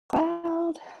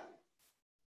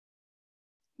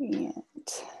And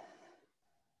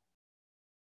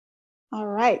all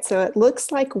right, so it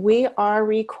looks like we are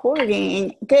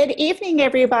recording. Good evening,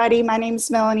 everybody. My name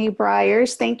is Melanie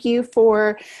Bryars. Thank you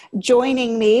for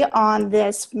joining me on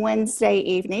this Wednesday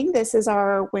evening. This is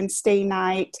our Wednesday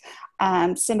night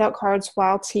Send Out Cards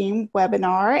Wild Team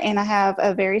webinar, and I have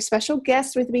a very special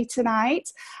guest with me tonight.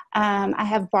 I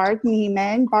have Barb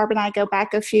Nieman. Barb and I go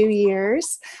back a few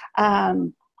years.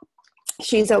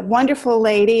 She's a wonderful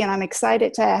lady, and I'm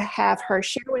excited to have her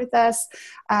share with us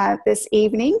this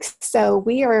evening. So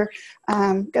we are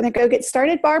going to go get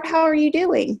started. Barb, how are you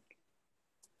doing?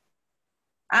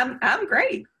 I'm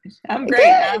great. I'm great.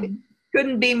 I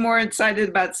couldn't be more excited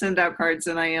about Send Out Cards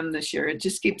than I am this year. It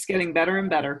just keeps getting better and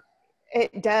better.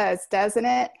 It does, doesn't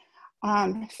it?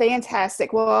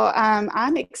 Fantastic. Well,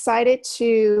 I'm excited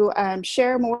to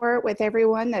share more with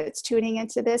everyone that's tuning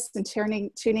into this and tuning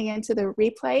into the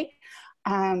replay.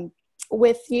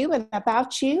 With you and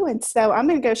about you. And so I'm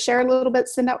going to go share a little bit,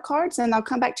 send out cards, and I'll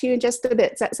come back to you in just a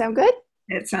bit. Does that sound good?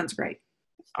 It sounds great.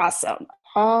 Awesome.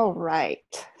 All right.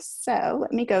 So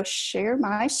let me go share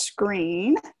my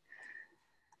screen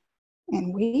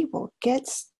and we will get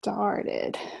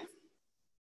started.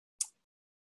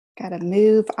 Got to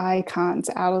move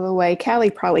icons out of the way. Callie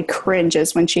probably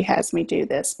cringes when she has me do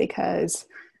this because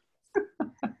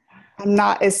I'm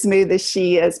not as smooth as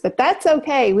she is, but that's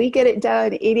okay. We get it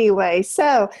done anyway.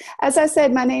 So as I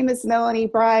said, my name is Melanie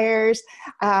Bryars.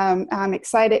 I'm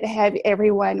excited to have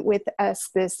everyone with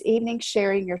us this evening,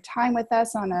 sharing your time with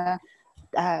us on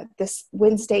this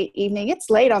Wednesday evening. It's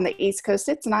late on the East Coast.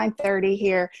 It's 9:30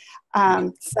 here.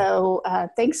 So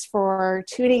thanks for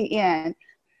tuning in.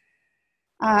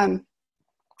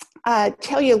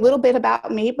 Tell you a little bit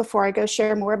about me before I go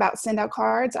share more about Send Out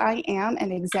Cards. I am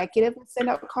an executive with Send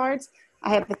Out Cards.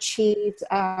 I have achieved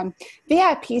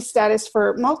VIP status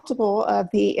for multiple of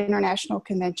the international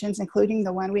conventions, including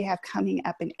the one we have coming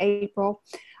up in April.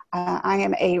 I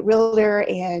am a realtor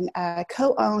and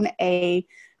co-own a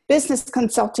business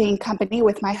consulting company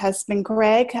with my husband,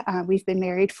 Greg. We've been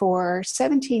married for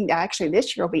 17, actually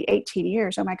this year will be 18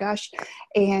 years, oh my gosh.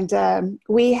 And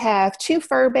we have 2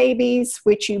 fur babies,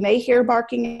 which you may hear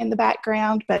barking in the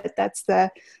background, but that's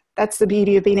the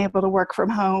beauty of being able to work from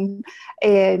home.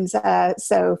 And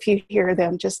so if you hear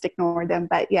them, just ignore them.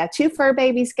 But yeah, 2 fur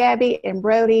babies, Gabby and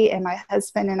Brody, and my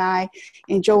husband and I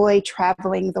enjoy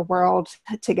traveling the world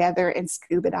together and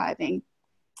scuba diving.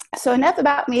 So enough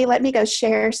about me. Let me go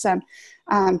share some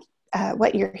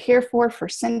what you're here for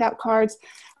Send Out Cards.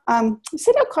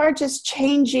 Send Out Cards is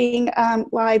changing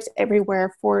lives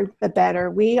everywhere for the better.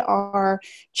 We are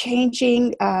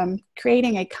changing,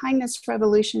 creating a kindness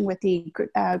revolution with the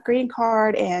greeting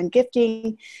card and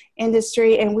gifting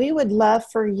industry, and we would love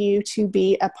for you to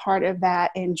be a part of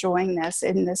that and join us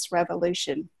in this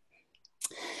revolution.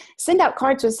 Send Out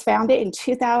Cards was founded in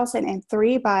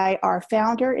 2003 by our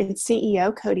founder and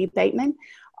CEO, Cody Bateman.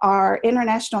 Our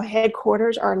international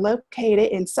headquarters are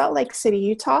located in Salt Lake City,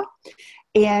 Utah,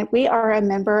 and we are a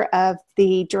member of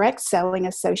the Direct Selling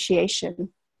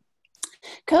Association.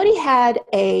 Cody had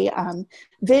a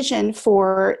vision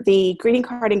for the greeting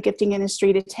card and gifting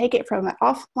industry to take it from an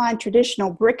offline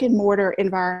traditional brick and mortar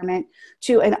environment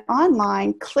to an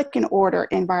online click and order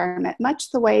environment, much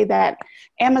the way that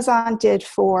Amazon did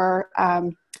for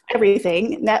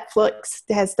everything, Netflix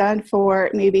has done for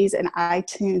movies, and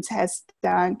iTunes has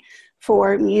done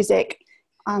for music.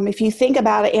 If you think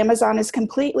about it, Amazon has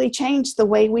completely changed the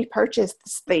way we purchase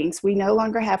things. We no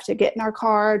longer have to get in our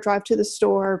car, drive to the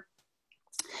store,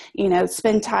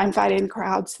 spend time fighting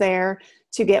crowds there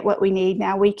to get what we need.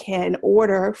 Now we can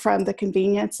order from the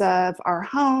convenience of our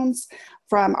homes,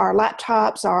 from our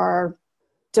laptops, our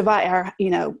device,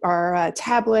 our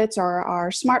tablets or our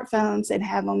smartphones, and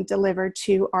have them delivered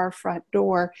to our front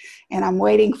door. And I'm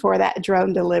waiting for that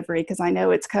drone delivery because I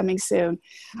know it's coming soon.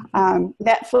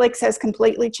 Netflix has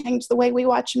completely changed the way we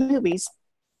watch movies.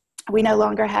 We no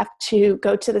longer have to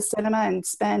go to the cinema and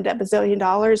spend $1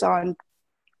 bazillion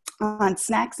on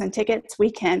snacks and tickets.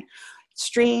 We can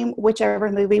stream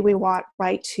whichever movie we want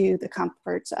right to the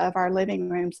comforts of our living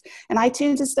rooms. And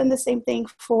iTunes has done the same thing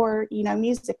for,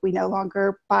 music. We no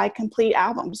longer buy complete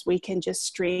albums. We can just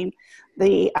stream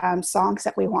the songs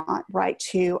that we want right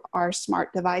to our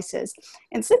smart devices.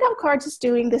 And Send Out Cards is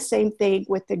doing the same thing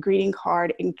with the greeting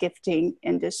card and gifting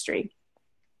industry.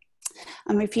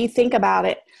 If you think about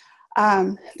it,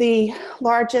 the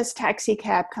largest taxi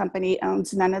cab company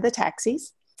owns none of the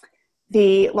taxis.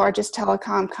 The largest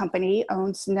telecom company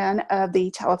owns none of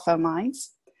the telephone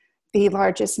lines. The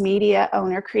largest media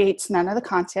owner creates none of the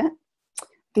content.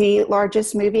 The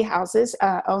largest movie houses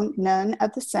own none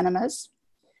of the cinemas.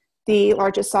 The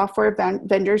largest software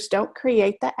vendors don't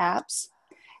create the apps.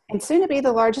 And soon to be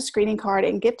the largest greeting card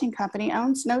and gifting company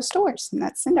owns no stores, and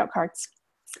that's SendOutCards.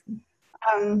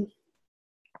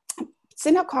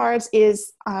 SendOutCards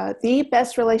is the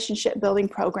best relationship building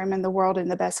program in the world and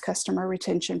the best customer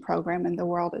retention program in the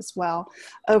world as well.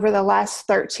 Over the last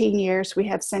 13 years, we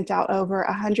have sent out over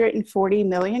 140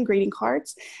 million greeting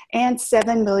cards and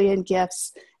 7 million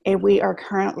gifts, and we are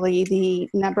currently the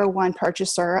 #1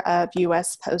 purchaser of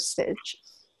U.S. postage.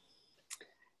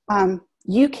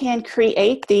 You can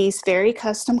create these very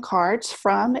custom cards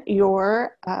from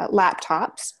your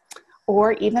laptops.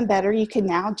 Or even better, you can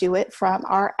now do it from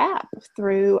our app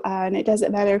through, and it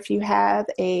doesn't matter if you have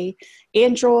an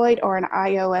Android or an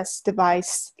iOS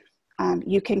device,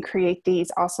 you can create these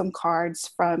awesome cards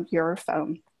from your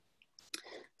phone.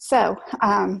 So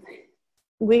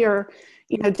we are,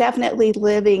 definitely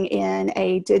living in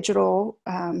a digital,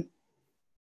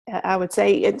 I would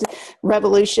say it's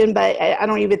revolution, but I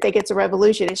don't even think it's a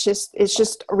revolution. It's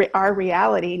just our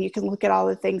reality. And you can look at all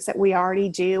the things that we already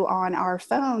do on our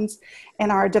phones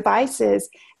and our devices.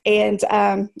 And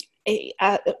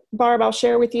Barb, I'll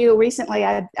share with you, recently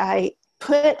I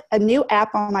put a new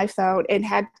app on my phone and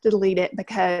had to delete it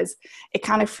because it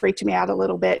kind of freaked me out a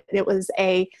little bit. It was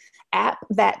a app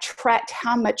that tracked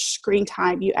how much screen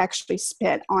time you actually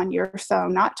spent on your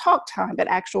phone, not talk time, but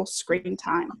actual screen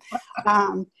time.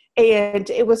 And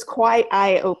it was quite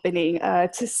eye-opening,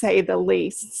 to say the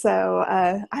least. So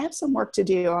I have some work to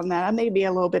do on that. I may be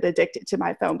a little bit addicted to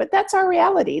my phone, but that's our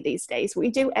reality these days. We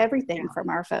do everything from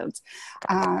our phones,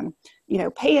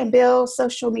 paying bills,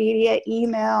 social media,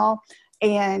 email,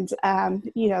 and,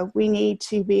 we need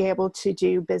to be able to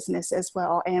do business as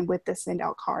well. And with the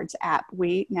SendOutCards app,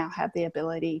 we now have the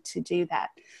ability to do that.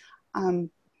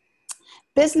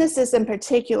 Businesses in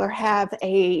particular have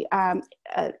a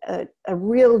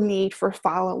real need for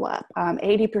follow-up.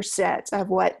 80% of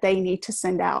what they need to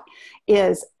send out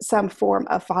is some form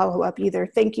of follow-up, either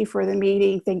thank you for the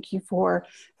meeting, thank you for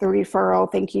the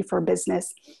referral, thank you for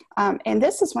business. And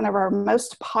this is one of our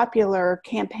most popular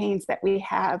campaigns that we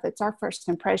have. It's our First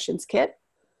Impressions Kit.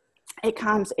 It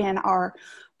comes in our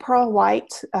pearl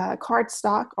white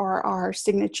cardstock or our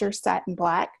signature satin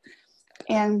black.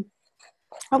 And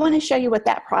I want to show you what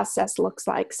that process looks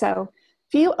like. So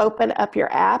if you open up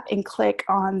your app and click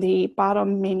on the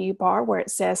bottom menu bar where it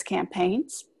says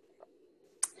campaigns,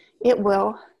 it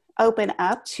will open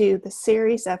up to the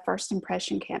series of first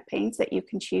impression campaigns that you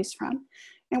can choose from.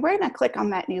 And we're going to click on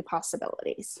that new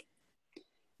possibilities.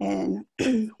 And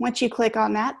once you click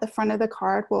on that, the front of the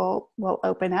card will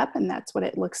open up, and that's what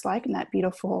it looks like in that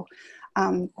beautiful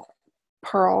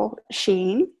pearl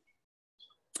sheen.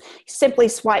 Simply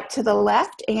swipe to the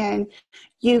left and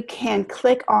you can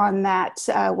click on that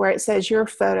where it says your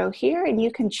photo here, and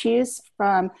you can choose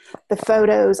from the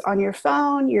photos on your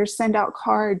phone, your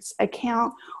SendOutCards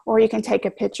account, or you can take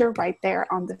a picture right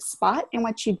there on the spot. And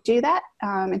once you do that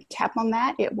and tap on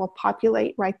that, it will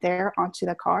populate right there onto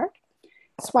the card.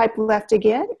 Swipe left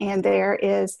again, and there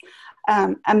is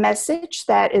a message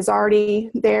that is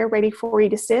already there ready for you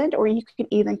to send, or you can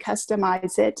even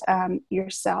customize it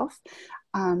yourself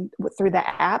through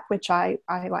the app, which I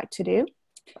like to do.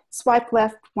 Swipe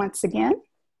left once again,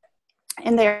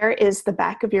 and there is the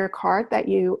back of your card that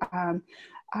you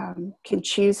can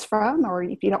choose from, or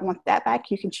if you don't want that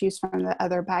back, you can choose from the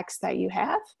other backs that you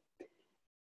have.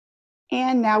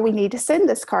 And now we need to send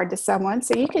this card to someone,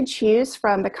 so you can choose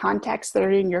from the contacts that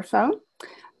are in your phone,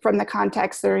 from the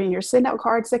contacts that are in your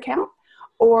SendOutCards account,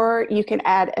 or you can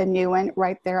add a new one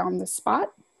right there on the spot.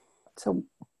 So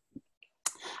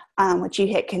once you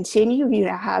hit continue, you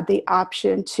now have the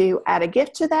option to add a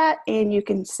gift to that, and you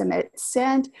can submit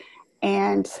send,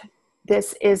 and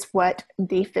this is what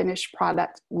the finished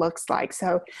product looks like.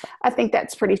 So I think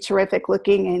that's pretty terrific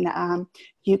looking, and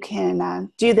you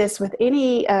can do this with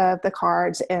any of the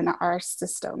cards in our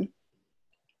system.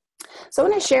 So I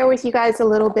want to share with you guys a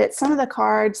little bit some of the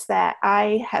cards that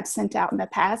I have sent out in the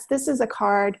past. This is a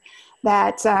card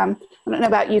that, I don't know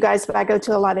about you guys, but I go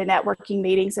to a lot of networking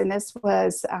meetings, and this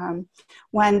was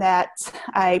one that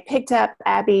I picked up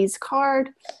Abby's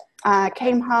card,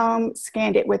 came home,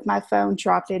 scanned it with my phone,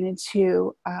 dropped it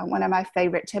into one of my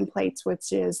favorite templates,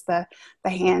 which is the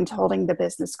hand holding the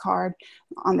business card.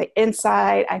 On the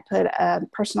inside, I put a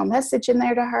personal message in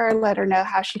there to her, let her know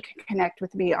how she could connect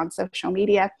with me on social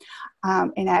media.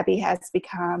 And Abby has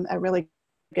become a really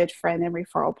good friend and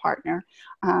referral partner,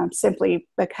 simply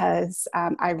because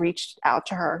I reached out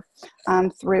to her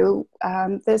through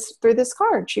this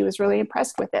card. She was really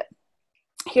impressed with it.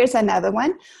 Here's another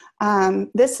one.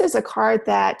 This is a card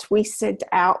that we sent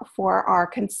out for our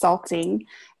consulting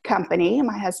company.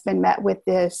 My husband met with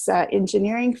this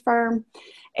engineering firm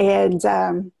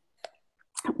and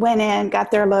went in, got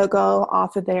their logo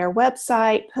off of their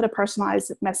website, put a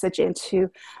personalized message into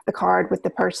the card with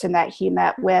the person that he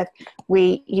met with.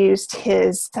 We used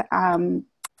his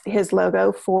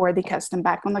logo for the custom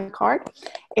back on the card.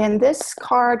 And this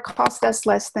card cost us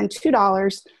less than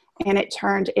 $2, and it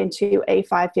turned into a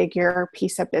 5-figure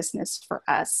piece of business for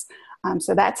us.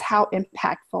 So that's how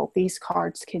impactful these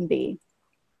cards can be.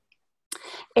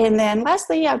 And then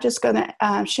lastly, I'm just going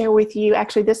to share with you,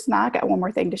 actually this now, I got one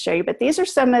more thing to show you, but these are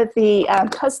some of the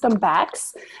custom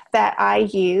backs that I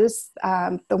use.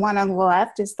 The one on the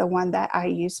left is the one that I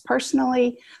use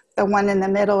personally. The one in the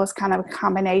middle is kind of a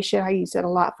combination. I use it a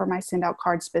lot for my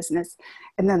SendOutCards business.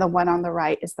 And then the one on the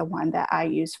right is the one that I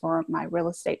use for my real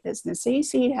estate business. So you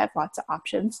see you have lots of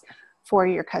options for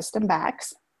your custom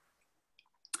backs.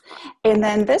 And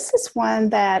then this is one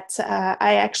that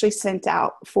I actually sent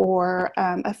out for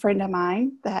a friend of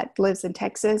mine that lives in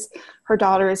Texas. Her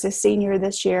daughter is a senior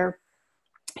this year.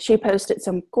 She posted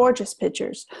some gorgeous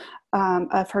pictures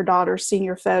of her daughter's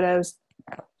senior photos.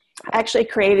 I actually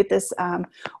created this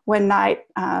one night,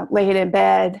 laying in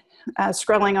bed,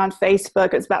 scrolling on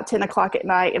Facebook. It was about 10 o'clock at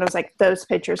night, and I was like, those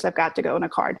pictures have got to go in a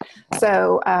card.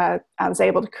 So I was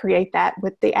able to create that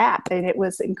with the app, and it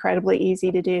was incredibly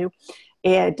easy to do.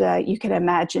 And you can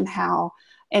imagine how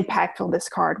impactful this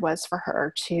card was for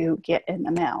her to get in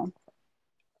the mail.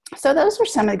 So those are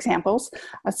some examples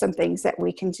of some things that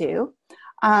we can do.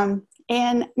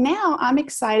 And now I'm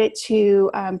excited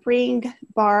to bring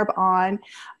Barb on.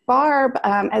 Barb,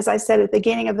 as I said at the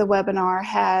beginning of the webinar,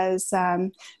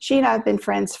 she and I have been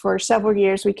friends for several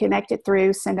years. We connected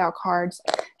through SendOutCards.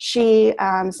 She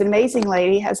is an amazing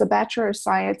lady, has a Bachelor of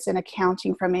Science in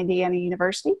Accounting from Indiana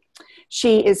University.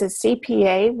 She is a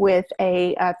CPA with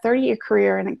a 30-year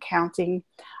career in accounting.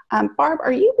 Barb,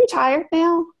 are you retired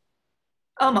now?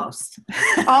 Almost.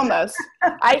 Almost.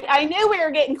 I knew we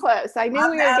were getting close. I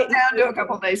knew we were getting down to a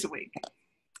couple of days a week.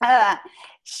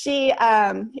 She,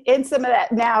 in some of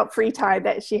that now free time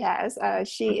that she has,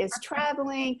 she is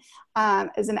traveling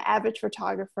as an avid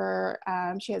photographer.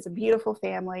 She has a beautiful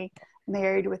family,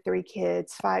 married with 3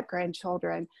 kids, 5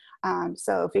 grandchildren.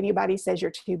 So if anybody says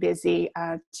you're too busy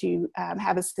to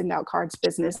have a SendOutCards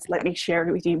business, let me share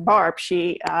with you Barb.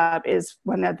 She is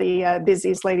one of the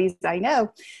busiest ladies I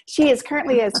know. She is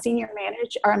currently a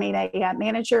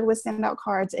manager with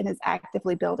SendOutCards and is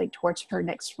actively building towards her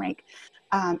next rank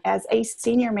as a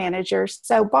senior manager.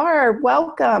 So Barb,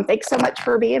 welcome. Thanks so much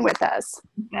for being with us.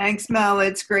 Thanks, Mel.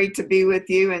 It's great to be with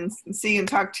you and see and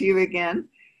talk to you again.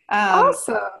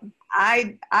 Awesome.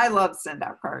 I love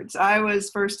SendOutCards. I was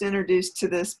first introduced to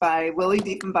this by Willie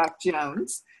Diefenbach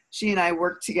Jones. She and I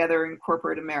worked together in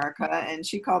corporate America, and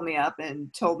she called me up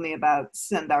and told me about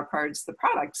SendOutCards, the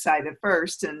product side at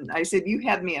first. And I said, you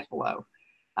had me at hello.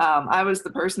 I was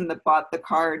the person that bought the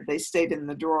card. They stayed in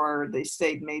the drawer. They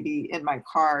stayed maybe in my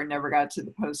car, never got to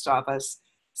the post office.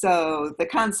 So the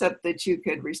concept that you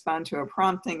could respond to a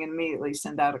prompting and immediately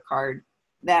send out a card,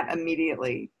 that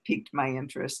immediately piqued my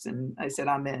interest. And I said,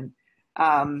 I'm in.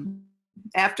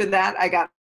 After that, I got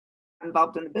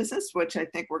involved in the business, which I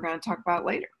think we're going to talk about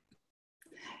later.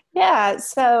 Yeah.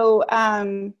 So,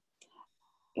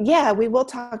 we will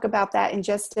talk about that in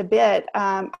just a bit.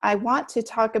 I want to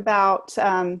talk about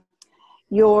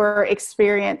your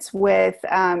experience with,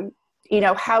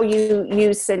 how you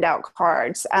use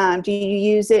SendOutCards. Do you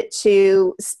use it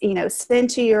to, send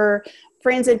to your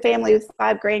friends and family with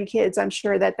 5 grandkids? I'm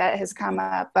sure that has come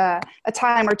up a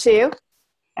time or two.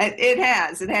 It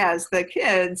has. The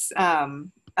kids,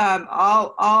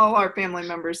 all our family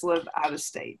members live out of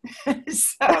state.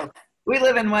 So we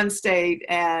live in one state,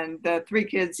 and the 3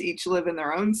 kids each live in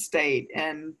their own state,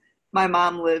 and my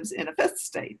mom lives in a 5th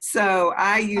state. So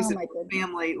I use it for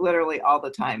family literally all the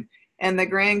time. And the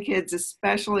grandkids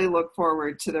especially look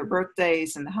forward to their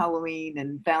birthdays and Halloween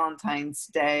and Valentine's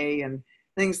Day and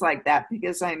things like that,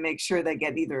 because I make sure they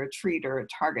get either a treat or a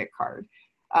Target card.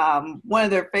 One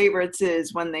of their favorites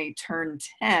is when they turn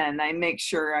 10, I make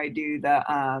sure I do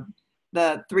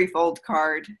the 3-fold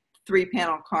card,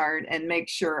 3-panel card, and make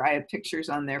sure I have pictures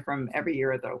on there from every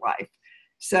year of their life.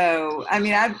 So, I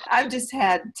mean, I've just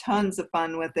had tons of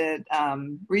fun with it.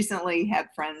 Recently had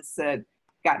friends that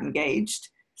got engaged,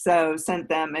 so sent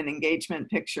them an engagement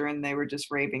picture, and they were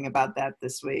just raving about that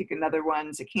this week. Another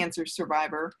one's a cancer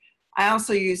survivor. I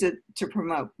also use it to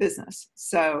promote business.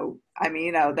 So, I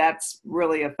mean, that's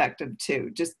really effective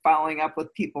too. Just following up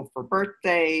with people for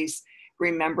birthdays,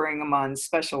 remembering them on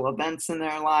special events in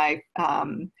their life.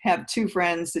 Have two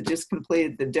friends that just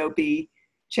completed the Dopey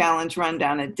Challenge run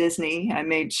down at Disney. I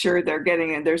made sure they're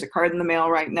getting it. There's a card in the mail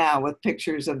right now with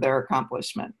pictures of their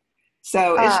accomplishment.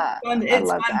 So it's fun. I It's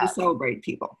love fun to that. celebrate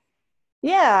people.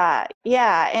 Yeah,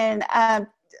 yeah. And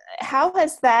how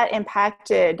has that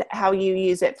impacted how you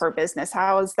use it for business?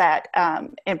 How has that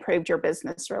improved your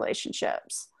business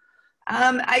relationships?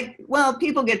 Well,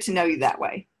 people get to know you that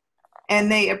way,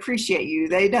 and they appreciate you.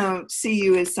 They don't see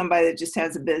you as somebody that just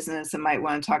has a business and might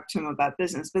want to talk to them about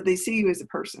business, but they see you as a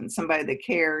person, somebody that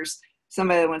cares,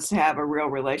 somebody that wants to have a real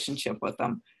relationship with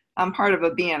them. I'm part of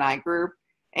a BNI group,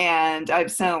 and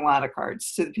I've sent a lot of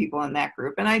cards to the people in that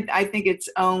group. And I think it's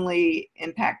only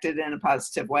impacted in a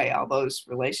positive way, all those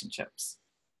relationships.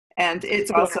 And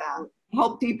it's also Yeah,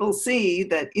 helped people see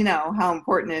that, how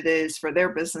important it is for their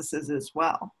businesses as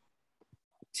well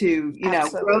to, grow the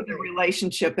absolutely.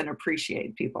 relationship and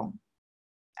appreciate people.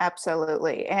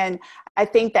 Absolutely. And I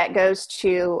think that goes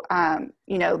to,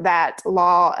 that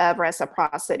law of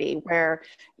reciprocity where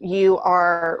you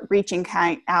are reaching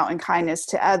out in kindness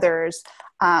to others,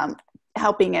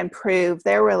 helping improve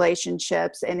their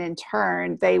relationships. And in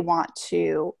turn, they want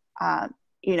to,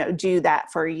 do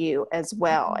that for you as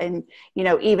well. And,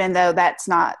 even though that's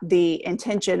not the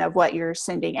intention of what you're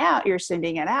sending out, you're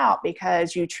sending it out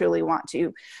because you truly want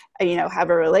to, have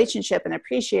a relationship and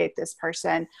appreciate this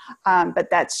person. But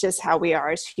that's just how we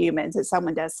are as humans. If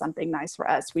someone does something nice for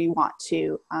us, we want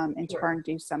to, in turn,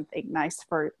 do something nice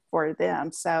for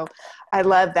them. So I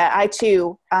love that. I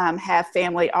too have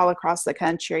family all across the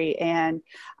country. And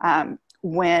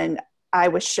when I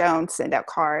was shown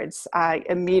SendOutCards, I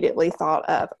immediately thought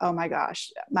of, oh my gosh,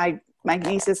 my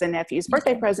nieces and nephews'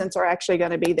 birthday presents are actually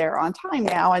going to be there on time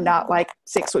now and not like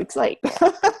 6 weeks late.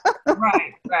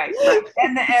 Right.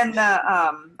 And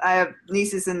I have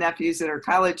nieces and nephews that are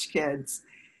college kids,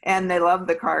 and they love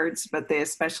the cards, but they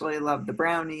especially love the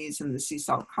brownies and the sea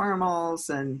salt caramels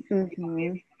and maybe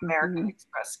an American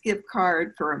Express gift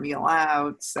card for a meal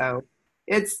out. So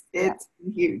it's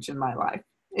huge in my life.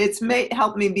 It's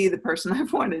helped me be the person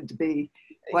I've wanted to be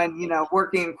when,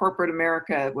 working in corporate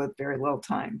America with very little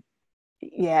time.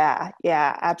 Yeah,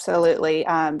 absolutely.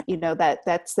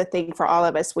 That's the thing for all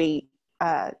of us. We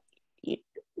our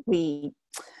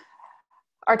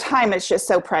time is just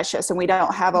so precious and we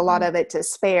don't have a lot of it to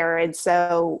spare. And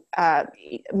so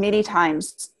many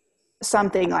times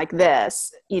something like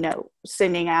this,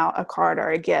 sending out a card or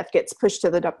a gift gets pushed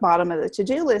to the bottom of the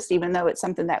to-do list, even though it's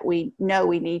something that we know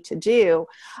we need to do.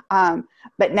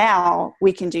 But now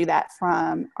we can do that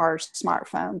from our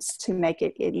smartphones to make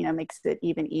it makes it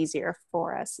even easier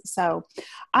for us. So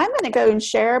I'm going to go and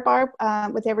share, Barb,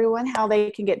 with everyone how they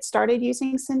can get started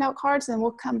using SendOutCards, and we'll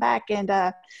come back and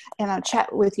I'll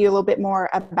chat with you a little bit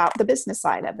more about the business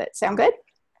side of it. Sound good?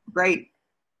 Great.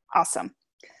 Awesome.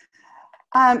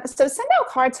 So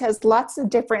SendOutCards has lots of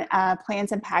different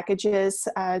plans and packages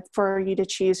for you to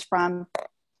choose from.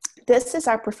 This is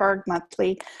our preferred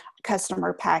monthly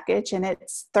customer package, and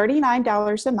it's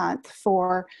 $39 a month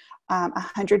for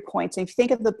 100 points. And if you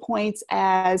think of the points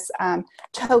as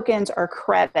tokens or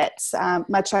credits,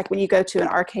 much like when you go to an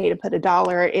arcade and put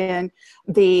 $1 in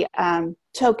the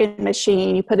token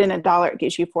machine, you put in $1, it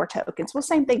gives you 4 tokens. Well,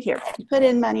 same thing here. You put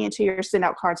in money into your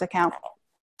SendOutCards account,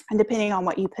 and depending on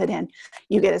what you put in,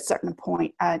 you get a certain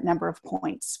number of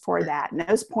points for that. And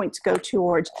those points go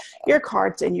towards your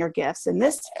cards and your gifts. And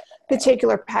this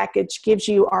particular package gives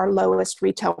you our lowest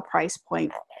retail price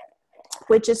point,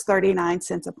 which is 39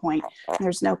 cents a point.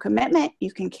 There's no commitment.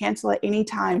 You can cancel at any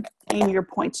time, and your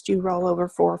points do roll over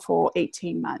for a full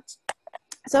 18 months.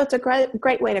 So it's a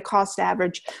great way to cost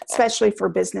average, especially for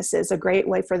businesses, a great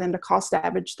way for them to cost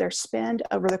average their spend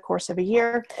over the course of a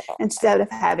year instead of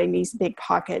having these big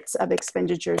pockets of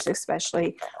expenditures,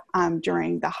 especially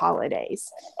during the holidays.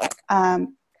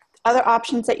 Other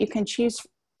options that you can choose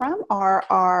from are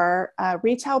our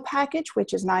retail package,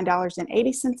 which is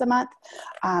 $9.80 a month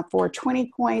for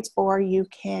 20 points, or you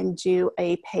can do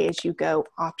a pay-as-you-go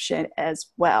option as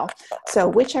well. So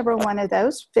whichever one of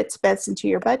those fits best into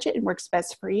your budget and works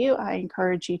best for you, I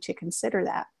encourage you to consider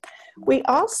that. We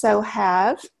also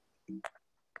have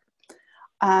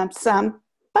some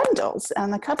bundles,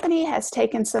 and the company has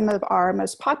taken some of our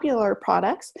most popular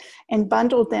products and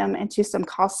bundled them into some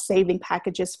cost-saving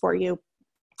packages for you.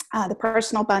 The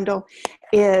personal bundle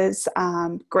is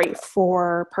great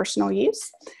for personal use.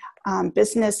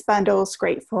 business bundles,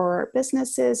 great for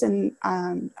businesses, and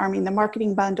the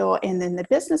marketing bundle. And then the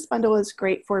business bundle is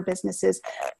great for businesses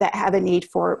that have a need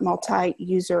for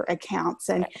multi-user accounts.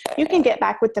 And you can get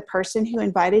back with the person who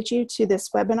invited you to this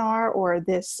webinar or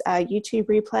this YouTube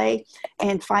replay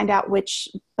and find out which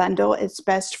bundle is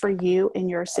best for you in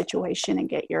your situation and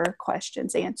get your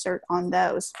questions answered on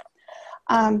those.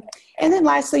 And then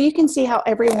lastly, you can see how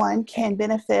everyone can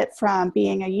benefit from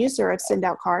being a user of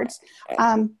SendOutCards.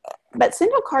 But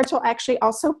SendOutCards will actually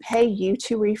also pay you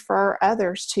to refer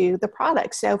others to the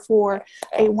product. So for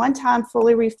a one-time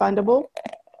fully refundable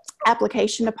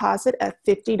application deposit of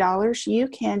 $50, you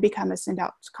can become a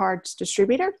SendOutCards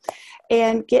distributor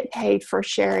and get paid for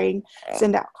sharing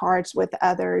SendOutCards with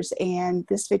others. And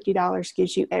this $50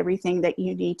 gives you everything that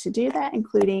you need to do that,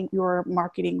 including your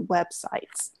marketing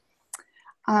websites.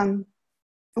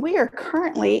 We are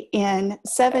currently in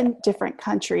 7 different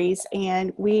countries,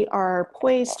 and we are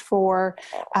poised for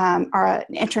our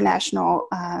international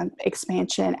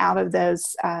expansion out of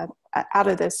those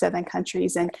 7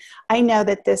 countries. And I know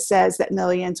that this says that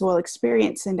millions will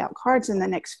experience SendOutCards in the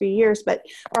next few years, but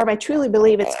Barb, I truly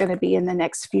believe it's going to be in the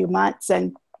next few months.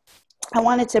 And I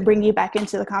wanted to bring you back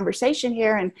into the conversation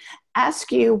here and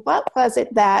ask you, what was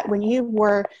it that when you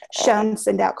were shown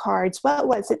SendOutCards, what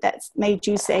was it that made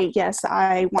you say, yes,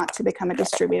 I want to become a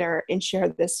distributor and share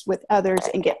this with others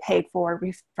and get paid for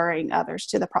referring others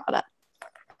to the product?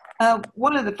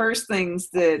 One of the first things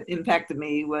that impacted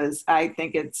me was I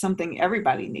think it's something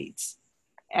everybody needs.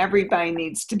 Everybody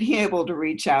needs to be able to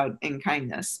reach out in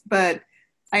kindness. But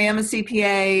I am a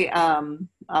CPA.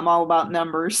 I'm all about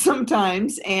numbers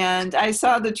sometimes. And I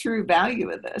saw the true value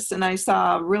of this. And I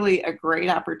saw really a great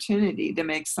opportunity to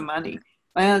make some money.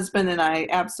 My husband and I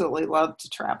absolutely love to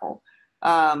travel.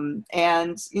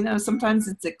 And, you know, sometimes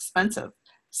it's expensive.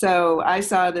 So I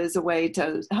saw it as a way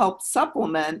to help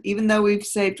supplement, even though we've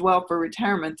saved well for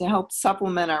retirement, to help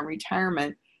supplement our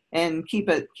retirement and keep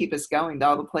us going to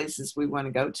all the places we want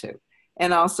to go to.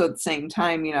 And also at the same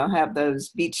time, you know, have those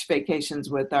beach vacations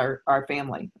with our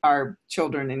family, our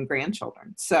children and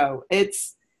grandchildren. So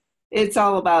it's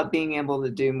all about being able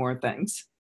to do more things.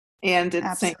 And at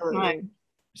the same time,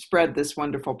 spread this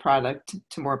wonderful product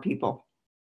to more people.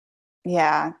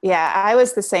 Yeah. I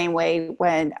was the same way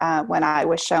when I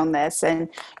was shown this. And,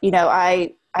 you know,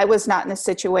 I was not in a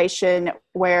situation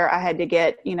where I had to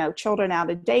get, you know, children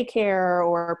out of daycare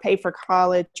or pay for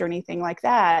college or anything like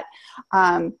that.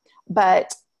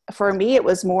 But for me, it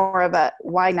was more of a,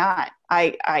 why not?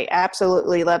 I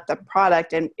absolutely love the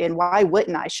product, and why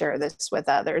wouldn't I share this with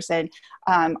others? And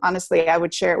honestly, I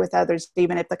would share it with others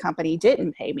even if the company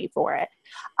didn't pay me for it.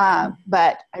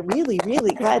 But I'm really,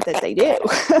 really glad that they do.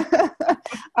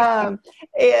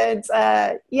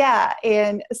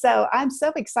 And so I'm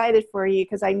so excited for you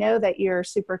because I know that you're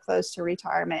super close to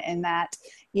retirement and that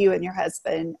you and your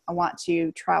husband want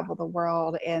to travel the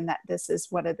world, and that this is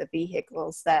one of the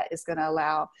vehicles that is going to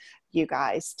allow you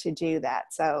guys to do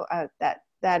that. So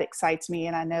that excites me,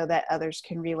 and I know that others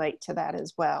can relate to that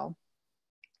as well.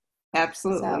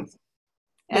 Absolutely. So,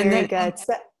 very good.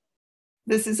 So,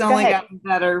 this has only gotten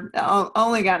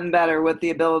better with the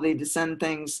ability to send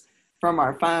things from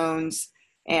our phones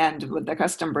and with the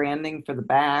custom branding for the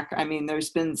back. I mean, there's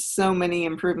been so many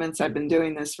improvements. I've been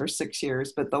doing this for 6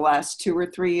 years, but the last 2 or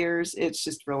 3 years, it's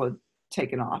just really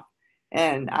taken off.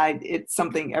 And it's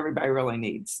something everybody really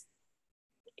needs.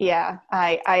 Yeah,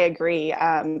 I agree.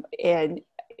 And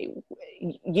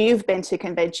you've been to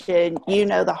convention, you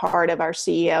know the heart of our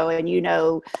CEO, and you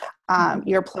know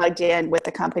you're plugged in with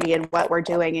the company and what we're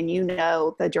doing, and you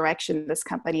know the direction this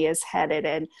company is headed.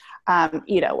 And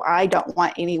you know, I don't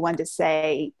want anyone to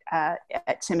say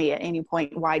to me at any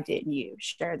point, why didn't you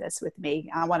share this with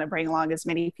me? I want to bring along as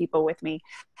many people with me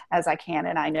as I can,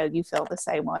 and I know you feel the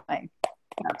same way.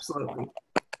 Absolutely.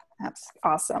 That's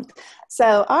awesome.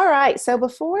 So, all right. So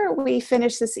before we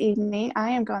finish this evening, I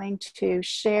am going to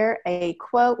share a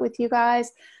quote with you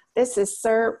guys. This is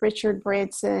Sir Richard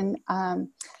Branson.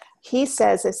 He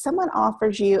says, if someone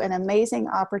offers you an amazing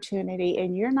opportunity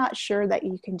and you're not sure that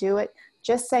you can do it,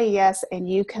 just say yes, and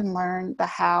you can learn the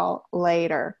how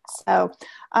later. So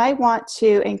I want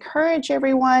to encourage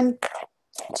everyone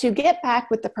to get back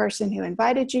with the person who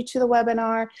invited you to the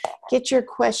webinar, get your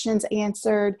questions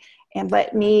answered, and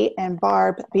let me and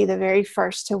Barb be the very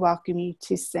first to welcome you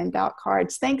to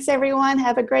SendOutCards. Thanks, everyone.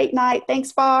 Have a great night.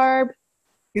 Thanks, Barb.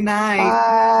 Good night.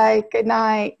 Bye. Good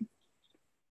night.